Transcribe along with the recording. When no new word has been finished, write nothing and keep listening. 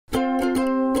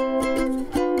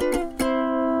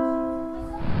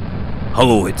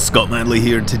Hello, it's Scott Manley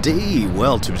here. Today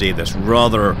this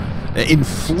rather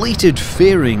inflated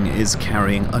fairing is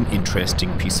carrying an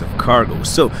interesting piece of cargo.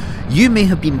 So, you may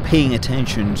have been paying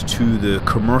attention to the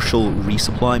Commercial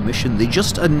Resupply mission. They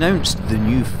just announced the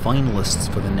new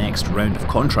finalists for the next round of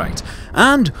contracts,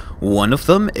 and one of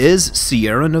them is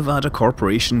Sierra Nevada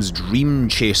Corporation's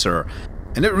Dreamchaser.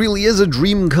 And it really is a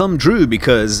dream come true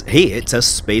because, hey, it's a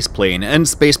space plane, and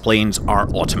space planes are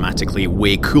automatically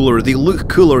way cooler, they look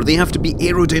cooler, they have to be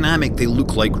aerodynamic, they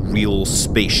look like real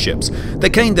spaceships, the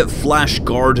kind that Flash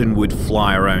Gordon would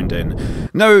fly around in.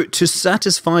 Now, to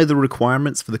satisfy the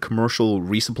requirements for the commercial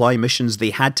resupply missions, they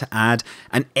had to add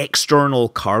an external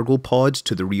cargo pod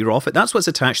to the rear of it. That's what's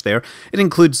attached there. It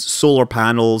includes solar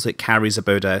panels, it carries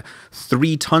about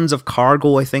 3 tons of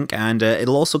cargo, I think, and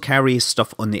it'll also carry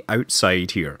stuff on the outside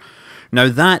here. Now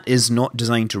that is not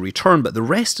designed to return, but the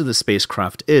rest of the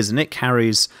spacecraft is, and it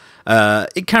carries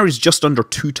just under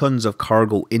 2 tons of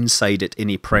cargo inside it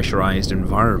in a pressurized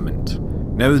environment.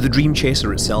 Now the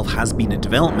Dreamchaser itself has been in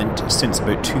development since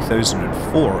about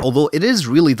 2004, although it is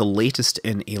really the latest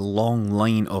in a long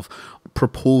line of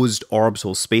proposed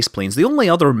orbital spaceplanes. The only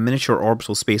other miniature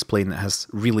orbital spaceplane that has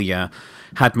really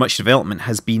had much development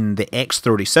has been the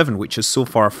X-37, which has so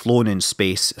far flown in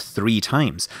space 3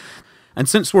 times. And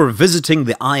since we're visiting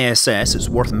the ISS, it's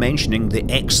worth mentioning the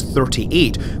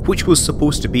X-38, which was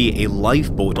supposed to be a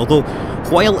lifeboat, although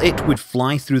while it would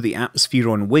fly through the atmosphere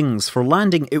on wings, for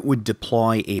landing it would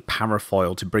deploy a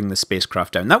parafoil to bring the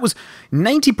spacecraft down. That was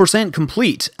 90%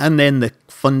 complete, and then the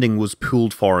funding was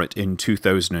pulled for it in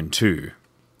 2002.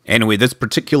 Anyway, this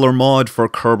particular mod for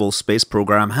Kerbal Space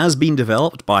Program has been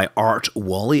developed by Art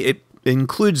Wally. It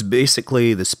includes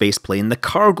basically the space plane, the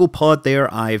cargo pod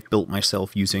there I've built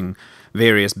myself using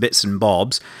various bits and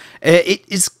bobs. It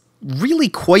is really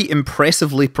quite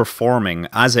impressively performing,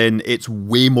 as in it's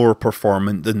way more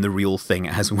performant than the real thing.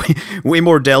 It has way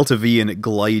more delta V and it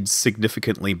glides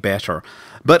significantly better.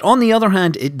 But on the other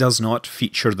hand, it does not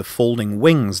feature the folding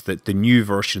wings that the new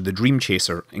version of the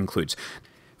Dreamchaser includes.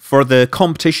 For the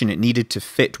competition, it needed to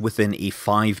fit within a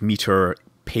 5-meter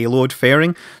payload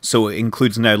fairing, so it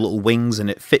includes now little wings and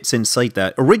it fits inside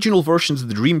that. Original versions of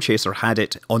the Dreamchaser had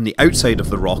it on the outside of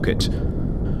the rocket.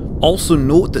 Also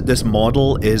note that this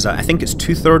model is, I think it's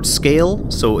 2/3 scale,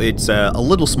 so it's a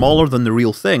little smaller than the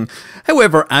real thing.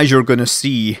 However, as you're going to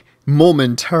see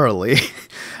momentarily,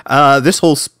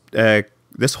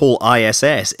 this whole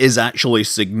ISS is actually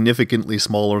significantly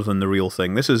smaller than the real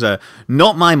thing. This is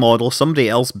not my model. Somebody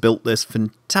else built this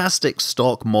fantastic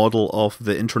stock model of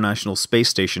the International Space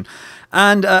Station.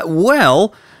 And,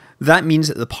 well, that means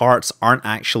that the parts aren't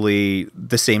actually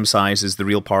the same size as the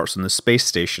real parts on the space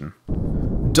station.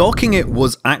 Docking it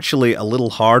was actually a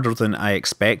little harder than I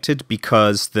expected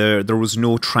because there was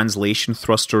no translation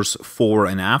thrusters fore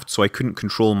and aft, so I couldn't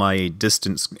control my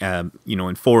distance,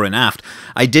 in fore and aft.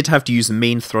 I did have to use the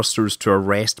main thrusters to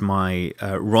arrest my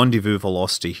rendezvous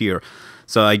velocity here.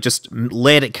 So I just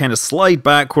let it kind of slide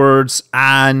backwards,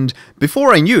 and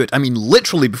before I knew it, I mean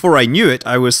literally before I knew it,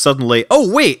 I was suddenly,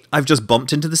 oh wait, I've just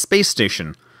bumped into the space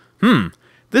station.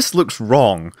 This looks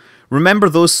wrong. Remember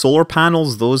those solar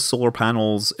panels? Those solar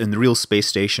panels in the real space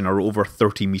station are over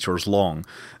 30 meters long.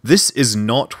 This is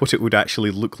not what it would actually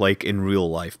look like in real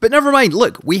life. But never mind,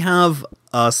 look, we have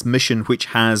a mission which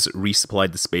has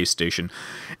resupplied the space station.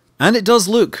 And it does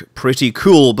look pretty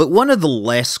cool, but one of the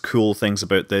less cool things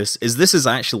about this is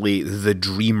actually the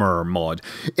Dreamer mod.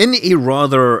 In a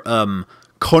rather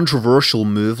controversial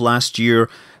move last year,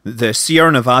 the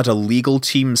Sierra Nevada legal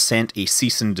team sent a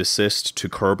cease and desist to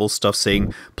Kerbal stuff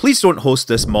saying, please don't host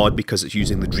this mod because it's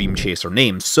using the Dreamchaser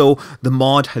name. So the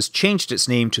mod has changed its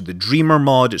name to the Dreamer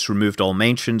mod, it's removed all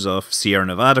mentions of Sierra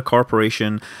Nevada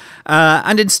Corporation,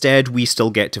 and instead we still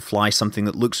get to fly something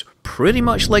that looks pretty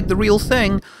much like the real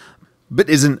thing, but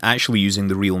isn't actually using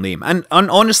the real name. And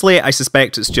honestly, I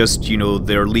suspect it's just,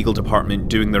 their legal department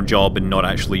doing their job and not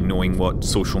actually knowing what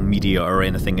social media or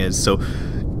anything is, so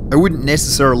I wouldn't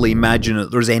necessarily imagine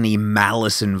that there's any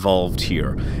malice involved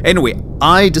here. Anyway,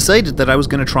 I decided that I was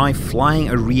going to try flying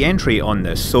a re-entry on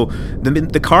this. So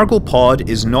the cargo pod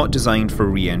is not designed for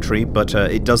re-entry, but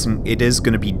it is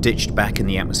going to be ditched back in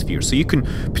the atmosphere. So you can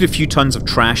put a few tons of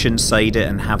trash inside it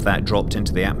and have that dropped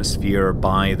into the atmosphere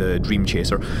by the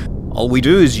Dreamchaser. All we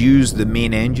do is use the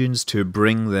main engines to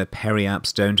bring the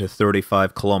periaps down to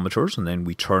 35 kilometers, and then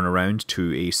we turn around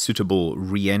to a suitable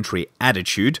re-entry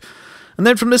attitude. And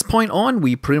then from this point on,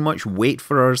 we pretty much wait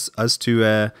for us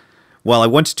to, well, I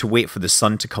wanted to wait for the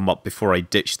sun to come up before I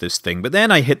ditched this thing, but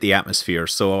then I hit the atmosphere,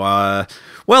 so,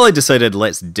 well, I decided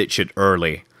let's ditch it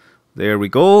early. There we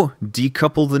go,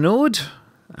 decouple the node,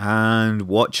 and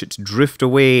watch it drift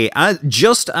away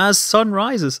just as sun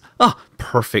rises. Ah,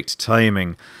 perfect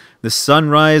timing. The sun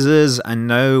rises, and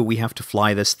now we have to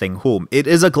fly this thing home. It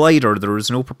is a glider. There is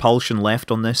no propulsion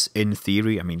left on this, in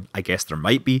theory. I mean, I guess there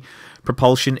might be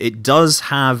propulsion. It does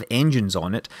have engines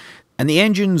on it, and the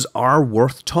engines are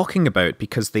worth talking about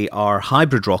because they are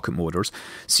hybrid rocket motors.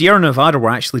 Sierra Nevada were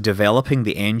actually developing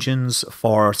the engines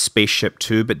for Spaceship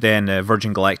Two, but then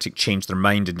Virgin Galactic changed their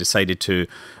mind and decided to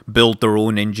build their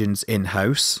own engines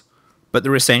in-house. But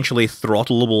they're essentially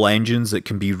throttleable engines that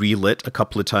can be relit a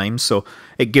couple of times, so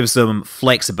it gives them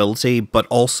flexibility, but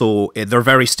also they're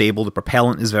very stable. The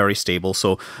propellant is very stable,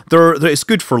 so it's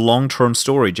good for long-term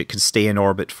storage. It can stay in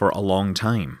orbit for a long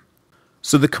time.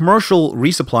 So the Commercial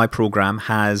Resupply Program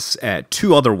has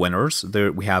two other winners.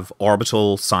 We have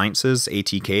Orbital Sciences,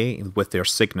 ATK, with their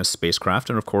Cygnus spacecraft,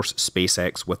 and of course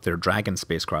SpaceX with their Dragon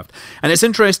spacecraft. And it's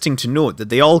interesting to note that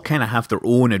they all kind of have their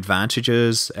own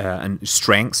advantages and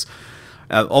strengths.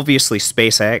 Obviously,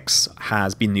 SpaceX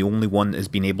has been the only one that has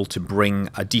been able to bring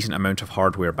a decent amount of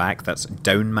hardware back. That's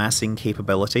downmassing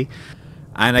capability.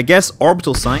 And I guess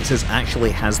Orbital Sciences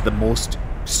actually has the most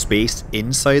space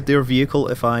inside their vehicle,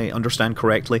 if I understand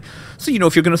correctly. So, you know,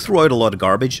 if you're going to throw out a lot of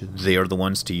garbage, they're the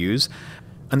ones to use.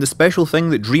 And the special thing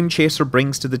that Dreamchaser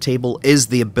brings to the table is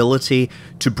the ability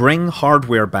to bring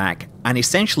hardware back and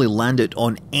essentially land it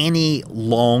on any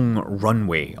long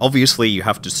runway. Obviously, you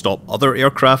have to stop other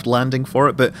aircraft landing for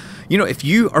it, but, you know, if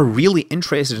you are really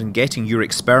interested in getting your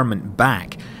experiment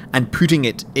back and putting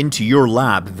it into your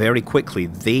lab very quickly,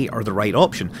 they are the right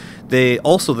option.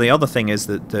 Also, the other thing is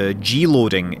that the G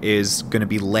loading is going to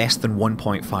be less than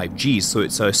 1.5 Gs, so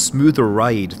it's a smoother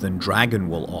ride than Dragon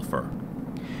will offer.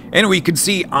 Anyway, you can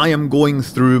see I am going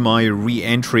through my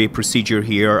re-entry procedure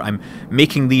here. I'm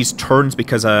making these turns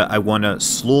because I want to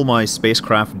slow my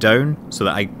spacecraft down so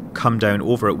that I come down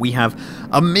over it. We have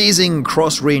amazing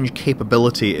cross-range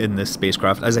capability in this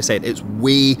spacecraft. As I said, it's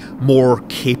way more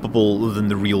capable than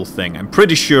the real thing. I'm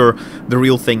pretty sure the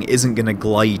real thing isn't going to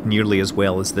glide nearly as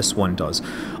well as this one does.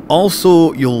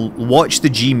 Also, you'll watch the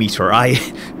G meter. I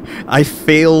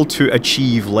fail to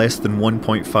achieve less than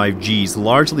 1.5 Gs,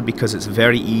 largely because it's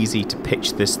very easy to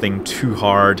pitch this thing too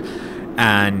hard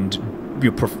and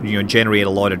generate a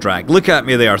lot of drag. Look at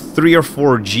me there, 3 or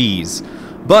 4 Gs.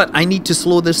 But I need to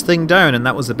slow this thing down, and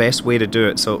that was the best way to do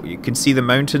it. So you can see the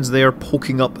mountains there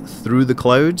poking up through the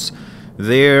clouds.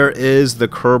 There is the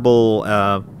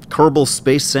Kerbal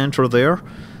Space Center there.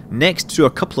 Next to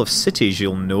a couple of cities,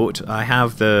 you'll note, I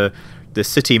have the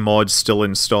city mods still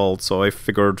installed, so I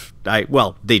figured,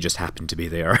 well, they just happened to be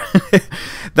there.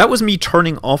 That was me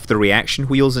turning off the reaction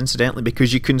wheels, incidentally,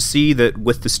 because you can see that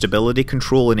with the stability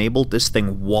control enabled, this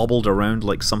thing wobbled around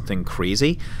like something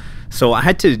crazy. So I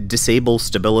had to disable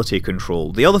stability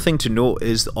control. The other thing to note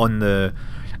is on the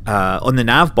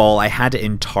nav ball, I had it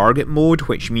in target mode,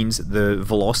 which means the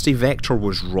velocity vector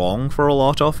was wrong for a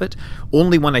lot of it.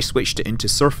 Only when I switched it into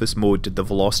surface mode did the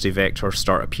velocity vector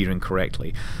start appearing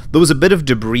correctly. There was a bit of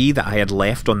debris that I had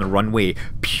left on the runway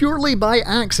purely by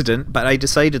accident, but I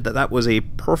decided that that was a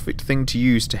perfect thing to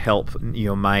use to help,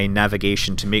 my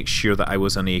navigation to make sure that I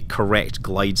was on a correct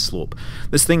glide slope.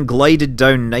 This thing glided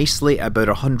down nicely at about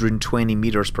 120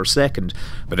 meters per second,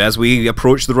 but as we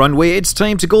approach the runway, it's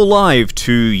time to go live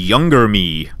to younger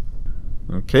me.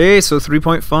 Okay, so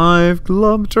 3.5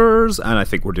 kilometers, and I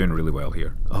think we're doing really well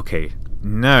here. Okay,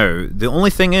 now, the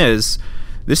only thing is,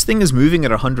 this thing is moving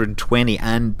at 120,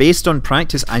 and based on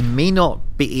practice, I may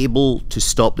not be able to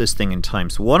stop this thing in time.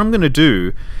 So what I'm going to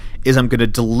do is I'm going to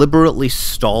deliberately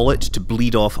stall it to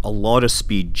bleed off a lot of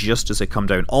speed just as I come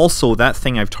down. Also, that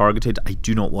thing I've targeted, I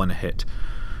do not want to hit.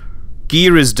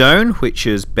 Gear is down, which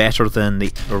is better than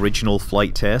the original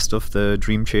flight test of the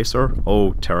Dreamchaser.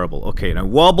 Oh, terrible. Okay, now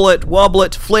wobble it,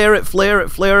 flare it, flare it,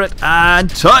 flare it, and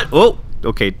touch. Oh,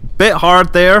 okay, bit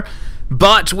hard there,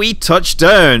 but we touched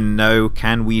down. Now,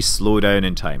 can we slow down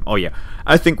in time? Oh yeah,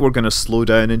 I think we're going to slow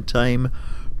down in time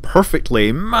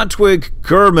perfectly. Matwig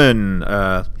Kerman,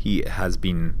 he has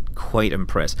been quite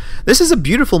impressed. This is a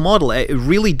beautiful model. It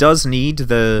really does need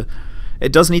the...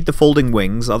 It does need the folding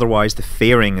wings, otherwise the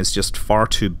fairing is just far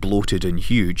too bloated and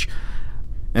huge.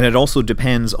 And it also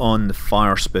depends on the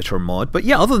fire spitter mod. But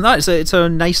yeah, other than that, it's a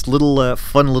nice little,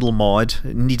 fun little mod.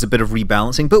 It needs a bit of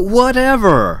rebalancing, but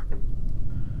whatever!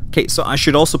 Okay, so I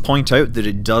should also point out that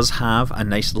it does have a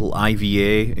nice little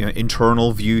IVA,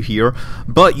 internal view here,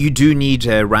 but you do need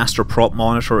a raster prop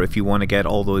monitor if you want to get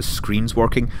all those screens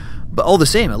working. But all the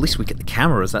same, at least we get the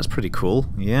cameras, that's pretty cool.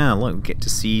 Yeah, look, we get to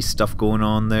see stuff going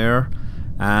on there.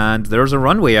 And there's a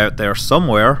runway out there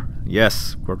somewhere.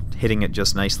 Yes, we're hitting it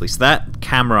just nicely. So that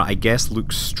camera, I guess,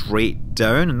 looks straight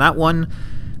down, and that one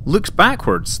looks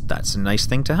backwards. That's a nice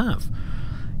thing to have.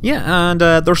 Yeah, and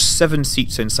there's 7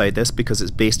 seats inside this because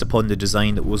it's based upon the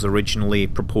design that was originally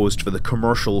proposed for the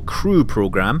Commercial Crew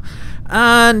Program,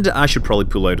 and I should probably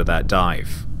pull out of that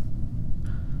dive.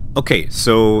 Okay,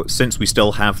 so since we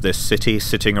still have this city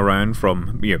sitting around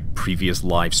from previous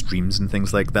live streams and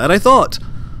things like that, I thought,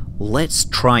 let's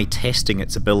try testing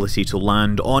its ability to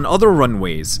land on other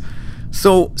runways.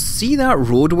 So, see that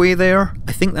roadway there?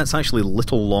 I think that's actually a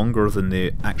little longer than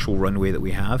the actual runway that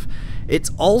we have. It's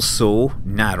also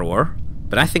narrower,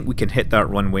 but I think we can hit that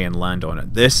runway and land on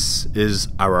it. This is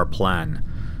our plan.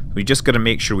 We just got to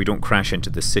make sure we don't crash into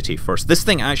the city first. This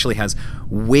thing actually has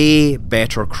way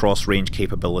better cross-range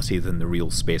capability than the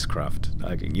real spacecraft.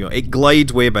 It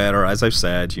glides way better, as I've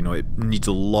said. It needs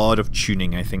a lot of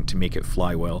tuning, I think, to make it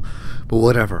fly well. But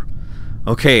whatever.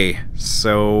 Okay,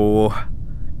 so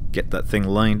get that thing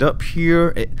lined up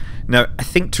here. Now, I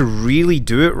think to really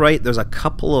do it right, there's a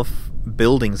couple of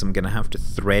buildings I'm going to have to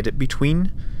thread it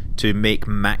between to make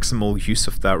maximal use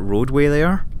of that roadway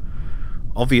there.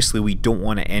 Obviously, we don't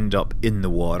want to end up in the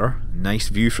water. Nice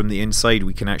view from the inside.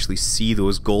 We can actually see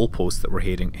those goalposts that we're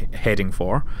heading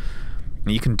for.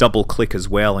 And you can double click as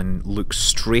well and look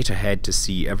straight ahead to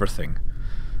see everything.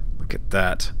 Look at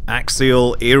that.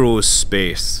 Axial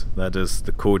Aerospace. That is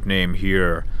the code name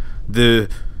here.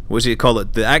 What do you call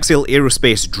it? The Axial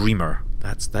Aerospace Dreamer.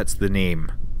 That's the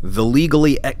name. The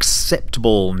legally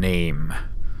acceptable name.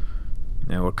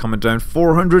 Now we're coming down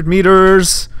 400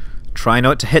 meters. Try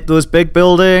not to hit those big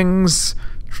buildings.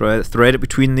 Try to thread it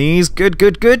between these. Good,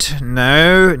 good, good.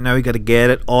 Now we got to get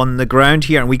it on the ground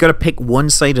here, and we got to pick one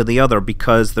side or the other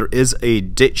because there is a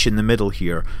ditch in the middle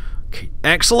here. Okay,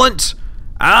 excellent.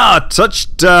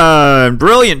 Touchdown!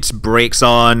 Brilliant. Brakes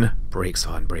on. Brakes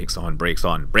on, brakes on, brakes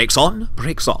on, brakes on,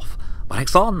 brakes off,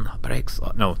 brakes on, brakes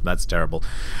on. No, that's terrible.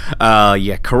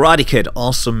 Yeah, Karate Kid,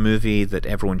 awesome movie that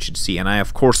everyone should see. And I,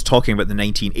 of course, talking about the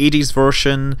 1980s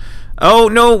version. Oh,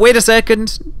 no, wait a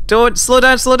second. Don't, slow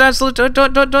down, slow down, slow down,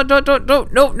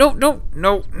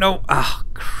 no. Ah,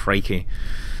 crikey.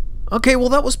 Okay, well,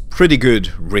 that was pretty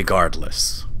good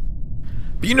regardless.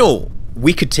 But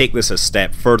we could take this a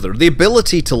step further. The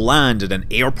ability to land at an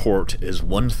airport is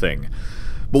one thing.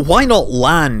 But why not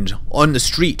land on the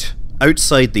street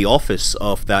outside the office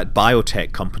of that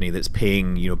biotech company that's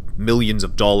paying, millions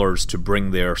of dollars to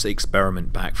bring their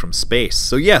experiment back from space?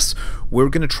 So yes, we're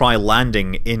going to try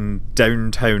landing in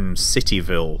downtown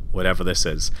Cityville, whatever this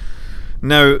is.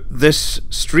 Now, this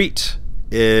street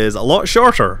is a lot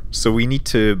shorter, so we need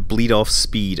to bleed off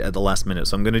speed at the last minute.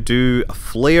 So I'm going to do a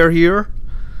flare here.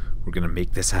 We're going to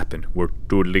make this happen. We're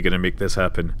totally going to make this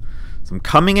happen. So I'm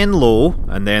coming in low,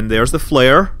 and then there's the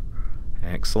flare.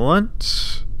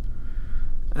 Excellent.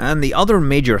 And the other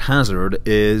major hazard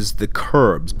is the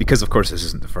curbs, because of course this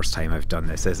isn't the first time I've done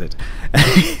this, is it?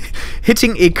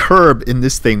 Hitting a curb in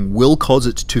this thing will cause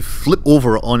it to flip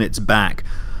over on its back,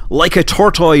 like a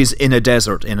tortoise in a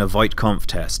desert in a Voight-Kampff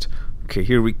test. Okay,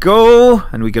 here we go,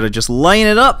 and we gotta just line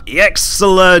it up.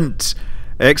 Excellent!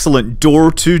 Excellent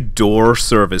door-to-door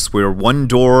service, where one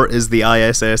door is the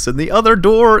ISS and the other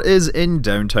door is in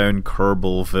downtown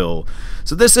Kerbalville.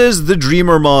 So this is the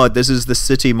Dreamer mod, this is the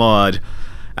City mod,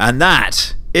 and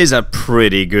that is a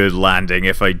pretty good landing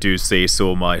if I do say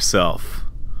so myself.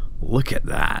 Look at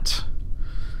that.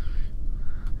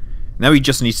 Now he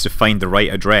just needs to find the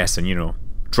right address and,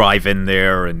 drive in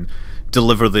there and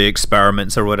deliver the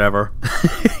experiments or whatever.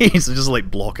 He's just like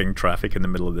blocking traffic in the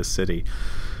middle of the city.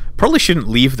 Probably shouldn't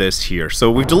leave this here.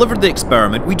 So we've delivered the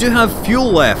experiment. We do have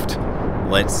fuel left.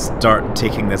 Let's start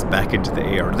taking this back into the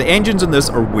air. The engines in this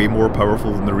are way more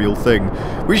powerful than the real thing,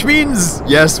 which means,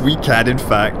 yes, we can in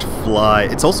fact fly.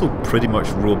 It's also pretty much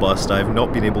robust. I have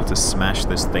not been able to smash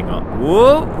this thing up.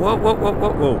 Whoa, whoa, whoa, whoa,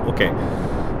 whoa, whoa. Okay,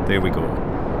 there we go.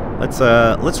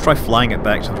 Let's try flying it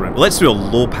back to the ground. Let's do a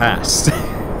low pass.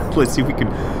 Let's see if we can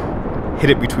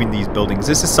hit it between these buildings.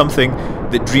 This is something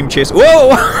that Dreamchaser...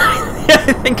 Whoa!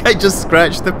 I think I just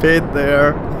scratched the paint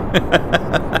there.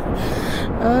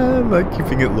 I'm not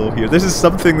keeping it low here. This is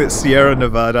something that Sierra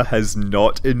Nevada has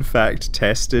not, in fact,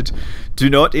 tested. Do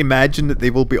not imagine that they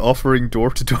will be offering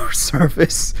door-to-door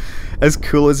service, as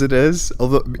cool as it is.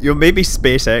 Although, maybe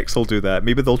SpaceX will do that.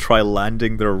 Maybe they'll try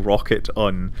landing their rocket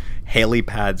on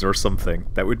helipads or something.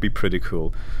 That would be pretty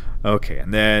cool. Okay,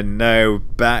 and then now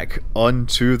back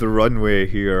onto the runway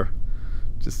here.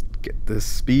 Just get the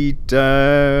speed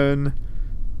down.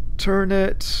 Turn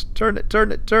it, turn it,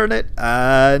 turn it, turn it,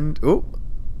 and oh,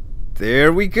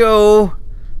 there we go.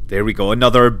 There we go,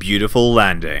 another beautiful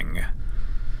landing.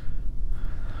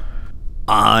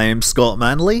 I'm Scott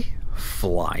Manley.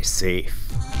 Fly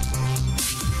safe.